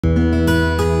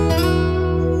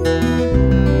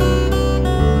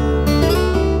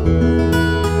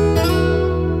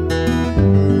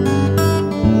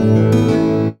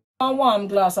warm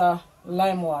glass of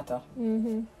lime water.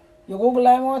 You Google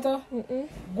lime water?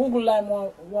 Google lime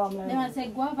warm lime. They want to say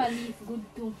guava leaf good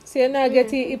too. So you not get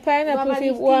the pineapple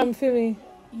if warm for me?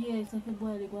 Yes, if you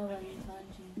boil the guava leaf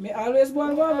and Me always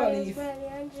boil guava leaf.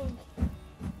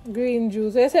 Green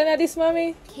juice. You say this,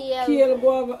 mommy? Kale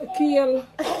guava, kale.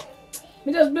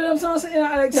 Me just build them something in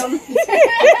Alexander.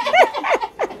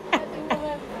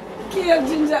 Kale,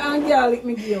 ginger and garlic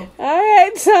me give you.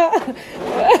 Alright, so.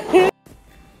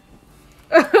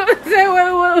 Say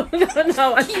well, no,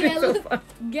 kale,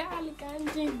 garlic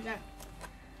and ginger.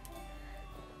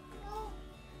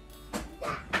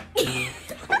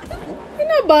 It's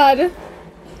not bad.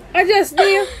 I just do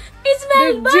It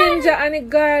smells the bad. ginger and the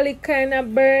garlic kind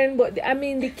of burn, but I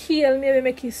mean the kale maybe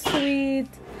make it sweet.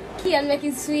 Kale make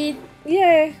it sweet.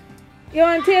 Yeah. You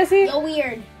want to taste it? You're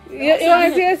weird. You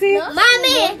want to taste it? No.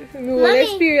 Mommy! No, Mommy,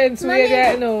 experience Mommy. weird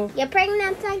right now. You're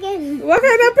pregnant again. What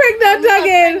kind of pregnant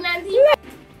again?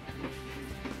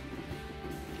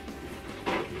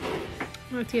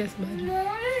 Not taste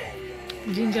bad.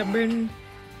 Ginger burn,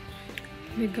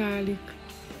 the garlic,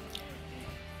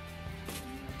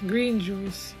 green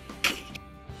juice.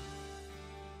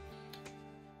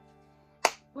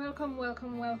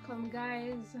 Welcome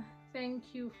guys.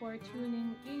 Thank you for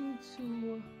tuning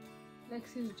into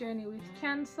Lexi's journey with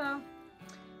cancer.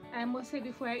 I must say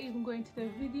before I even go into the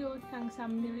video, thanks a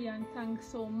million, thanks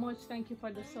so much. Thank you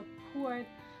for the support.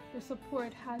 The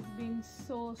support has been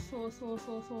so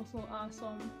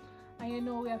awesome. And you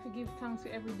know we have to give thanks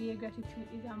to every day. Gratitude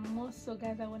is a must. So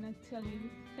guys, I want to tell you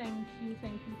thank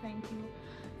you.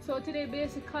 So today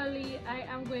basically I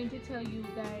am going to tell you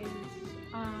guys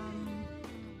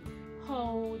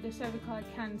how the cervical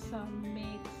cancer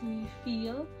makes me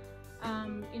feel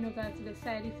in regards to the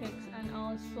side effects, and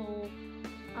also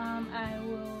I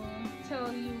will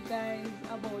tell you guys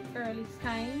about early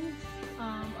signs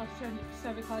of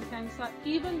cervical cancer,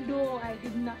 even though I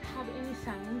did not have any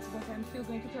signs, but I'm still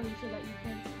going to tell you so that you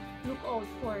can look out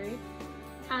for it.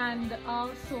 And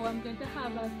also I'm going to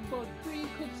have about 3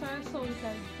 clips or so with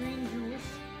a green juice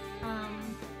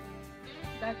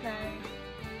that I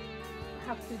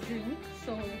have to drink.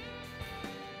 So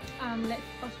let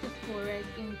us just go right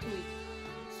into it.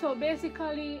 So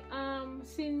basically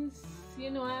since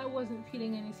I wasn't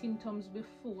feeling any symptoms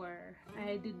before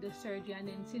I did the surgery, and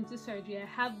then since the surgery I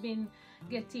have been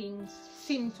getting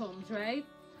symptoms, right?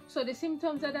 So the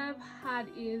symptoms that I've had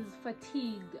is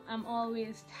fatigue. I'm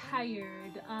always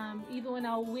tired. Even when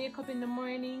I wake up in the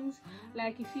mornings,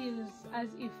 like it feels as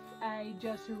if I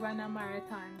just ran a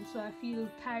marathon. So I feel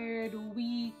tired,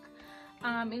 weak.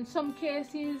 In some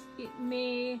cases it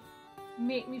may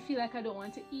make me feel like I don't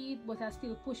want to eat, but I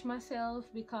still push myself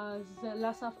because the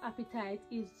loss of appetite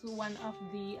is one of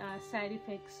the side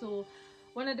effects. So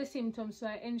one of the symptoms, so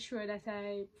I ensure that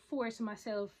I force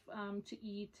myself to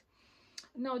eat.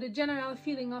 Now the general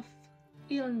feeling of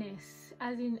illness,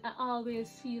 as in I always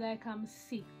feel like I'm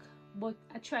sick, but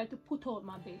I try to put out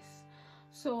my best.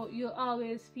 So you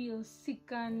always feel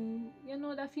sick, and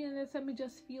that feeling that me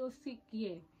just feel sick,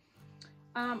 yeah.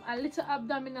 A little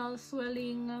abdominal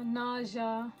swelling,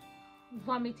 nausea,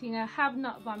 vomiting. I have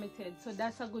not vomited, so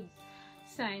that's a good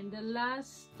sign. The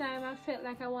last time I felt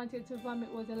like I wanted to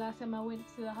vomit was the last time I went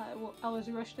to I was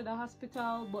rushed to the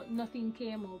hospital, but nothing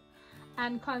came up.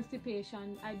 And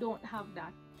constipation, I don't have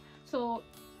that. So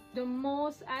the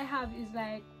most I have is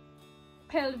like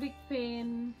pelvic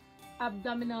pain,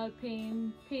 abdominal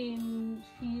pain. Pain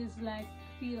feel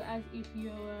as if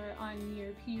you're on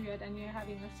your period and you're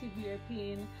having a severe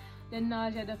pain. The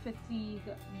nausea, the fatigue,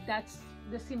 that's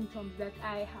the symptoms that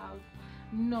I have.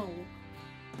 No.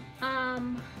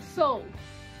 So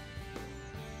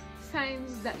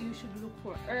signs that you should look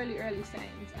for, early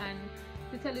signs. And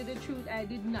to tell you the truth, I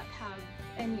did not have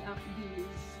any of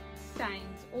these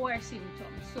signs or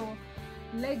symptoms. So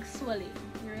leg swelling,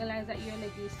 you realize that your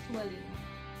leg is swelling.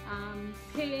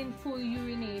 Painful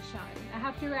urination. I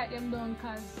have to write them down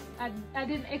because I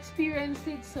didn't experience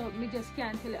it, so me just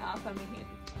can't tell it off of my head.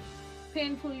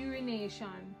 Painful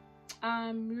urination.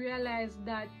 Realize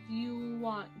that you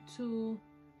want to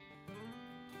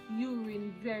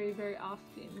urine very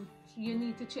often, so you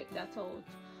need to check that out.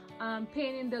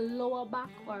 Pain in the lower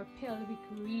back or pelvic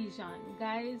region,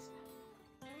 guys,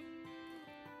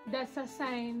 that's a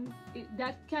sign.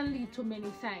 That can lead to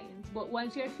many signs, but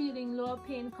once you're feeling lower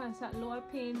pain, constant lower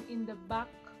pain in the back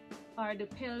or the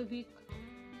pelvic,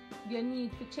 you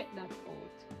need to check that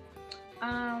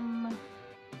out.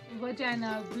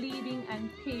 Vaginal bleeding and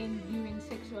pain during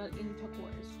sexual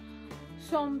intercourse.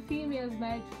 Some females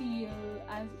might feel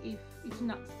as if it's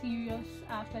not serious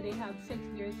after they have sex.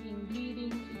 They're seeing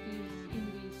bleeding. It is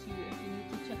indeed serious. You need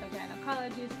to check a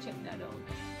gynecologist, check that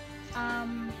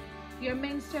out. Your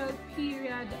menstrual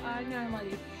period are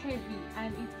normally heavy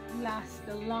and it lasts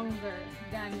longer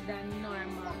than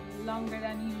normal, longer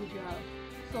than usual.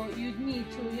 So you need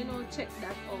to, you know, check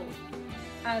that out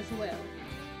as well.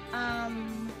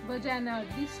 Vaginal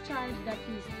discharge that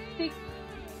is thick,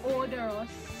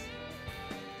 odorous,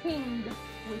 tinged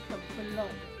with blood.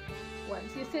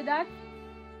 Once you see that,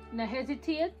 now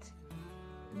hesitate,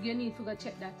 you need to go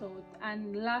check that out.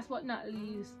 And last but not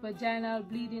least, vaginal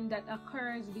bleeding that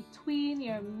occurs between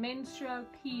your menstrual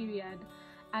period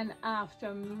and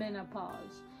after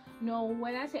menopause. Now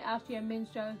when I say after your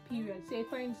menstrual period, say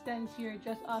for instance you're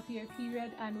just off your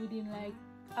period and within like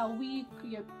a week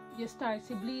you start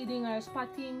see bleeding or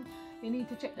spotting, you need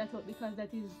to check that out because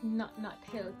that is not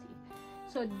healthy.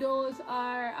 So those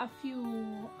are a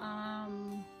few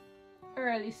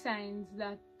early signs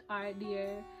that are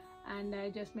there, and I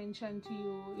just mentioned to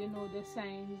you, you know, the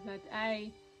signs that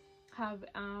I have,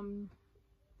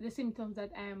 the symptoms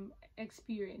that I am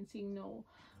experiencing now.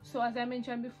 So as I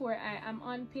mentioned before, I am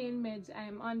on pain meds, I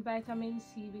am on vitamin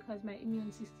C because my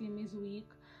immune system is weak,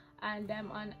 and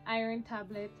I'm on iron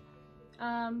tablet.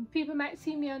 People might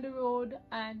see me on the road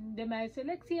and they might say,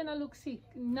 Lexi, you don't look sick.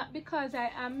 Not because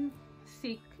I am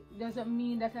sick doesn't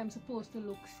mean that I'm supposed to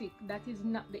look sick. That is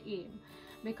not the aim,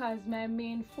 because my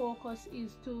main focus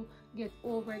is to get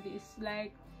over this.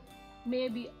 Like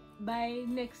maybe by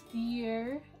next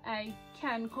year I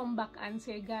can come back and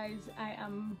say, guys, I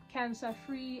am cancer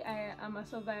free, I am a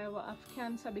survivor of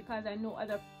cancer, because I know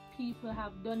other people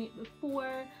have done it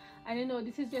before, and you know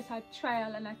this is just a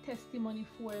trial and a testimony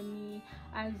for me,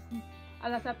 as a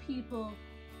lot of people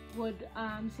would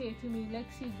say to me,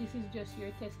 Lexi, this is just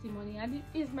your testimony, and it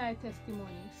is my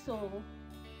testimony. So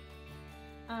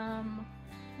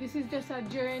this is just a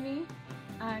journey,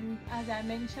 and as I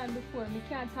mentioned before, me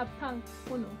can't have thanks,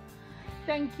 you know.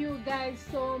 Thank you guys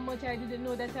so much. I didn't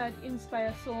know that I'd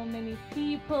inspire so many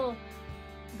people.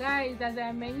 Guys, as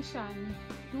I mentioned,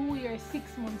 do your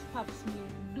 6 months pap smear.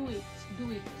 Do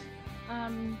it.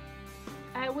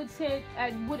 I would say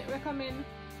I wouldn't recommend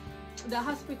the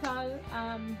hospital.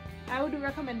 I would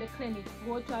recommend the clinic.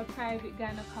 Go to a private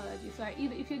gynecologist, or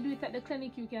either if you do it at the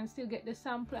clinic, you can still get the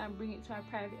sample and bring it to a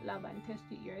private lab and test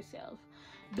it yourself.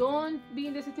 Don't be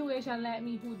in the situation like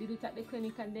me, who did it at the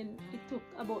clinic and then it took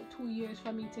about 2 years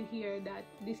for me to hear that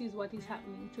this is what is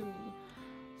happening to me.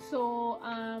 So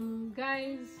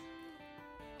guys,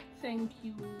 thank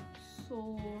you so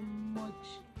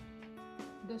much.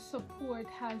 The support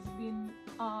has been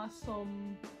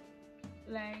awesome.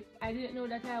 Like, I didn't know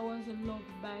that I was loved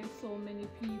by so many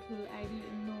people. I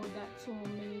didn't know that so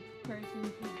many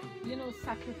persons would, you know,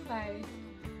 sacrifice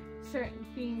certain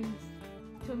things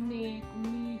to make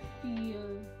me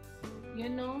feel, you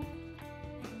know,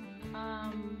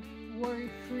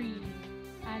 worry free,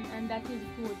 and that is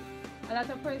good. A lot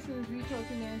of persons reach out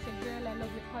to me and say, girl, I love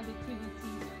your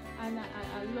positivity, and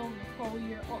I love how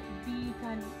you're upbeat.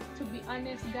 And to be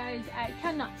honest, guys, I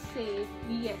cannot say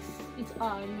yes, it's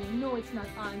all me. No, it's not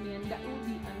all me, and that would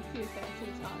be unfair if I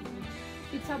say it's all me.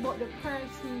 It's about the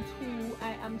persons who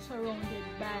I am surrounded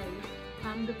by,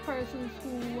 the persons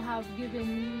who have given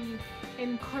me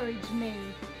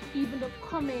encouragement. Even the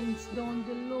comments down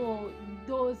below,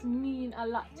 those mean a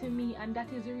lot to me, and that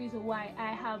is the reason why I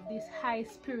have this high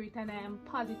spirit and I am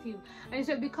positive. And it's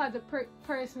just because the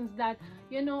persons that,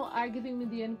 you know, are giving me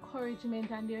the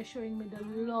encouragement and they're showing me the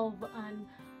love, and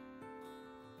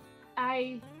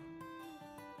I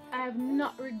have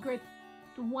not regret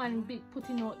one bit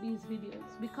putting out these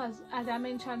videos, because as I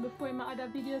mentioned before in my other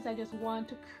videos, I just want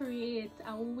to create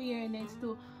awareness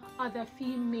to other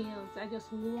females. I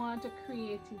just want to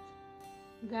create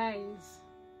it. Guys,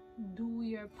 do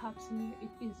your pap smear.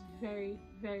 It is very,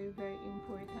 very, very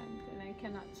important, and I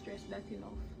cannot stress that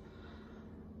enough.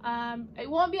 It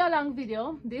won't be a long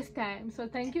video this time, so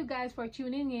thank you guys for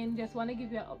tuning in. Just want to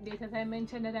give you an update. As I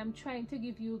mentioned, that I'm trying to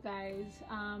give you guys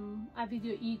a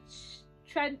video each.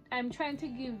 I'm trying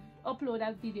to upload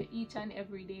a video each and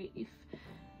every day if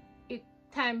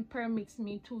time permits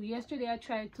me to. Yesterday I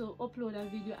tried to upload a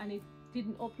video and it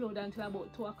didn't upload until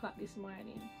about 2 o'clock this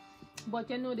morning. But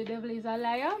you know, the devil is a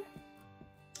liar.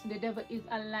 The devil is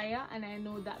a liar, and I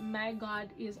know that my God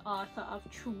is author of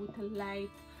truth, light,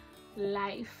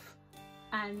 life,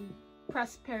 and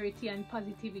prosperity and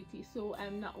positivity, so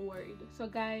I'm not worried. So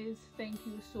guys, thank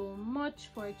you so much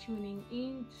for tuning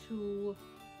in to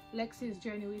Lexi's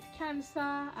journey with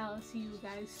cancer. I'll see you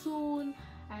guys soon.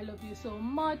 I love you so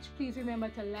much. Please remember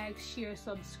to like, share,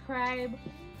 subscribe,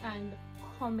 and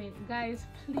comment. Guys,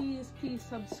 please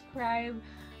subscribe.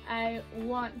 I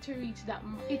want to reach that.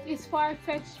 It is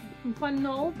far-fetched for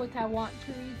now, but I want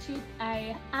to reach it.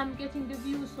 I am getting the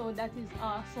views, so that is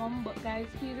awesome. But guys,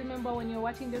 please remember when you're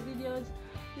watching the videos,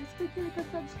 just click the little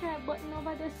subscribe button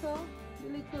over there, so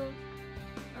the little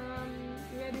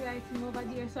red writing over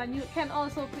there, so and you can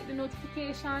also click the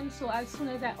notification, so as soon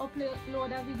as I upload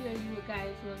a video, you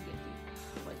guys will get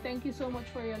it. But thank you so much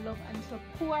for your love and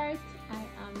support. I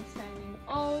am signing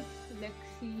out.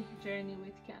 Lexi, Journey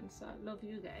with Cancer. Love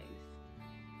you guys.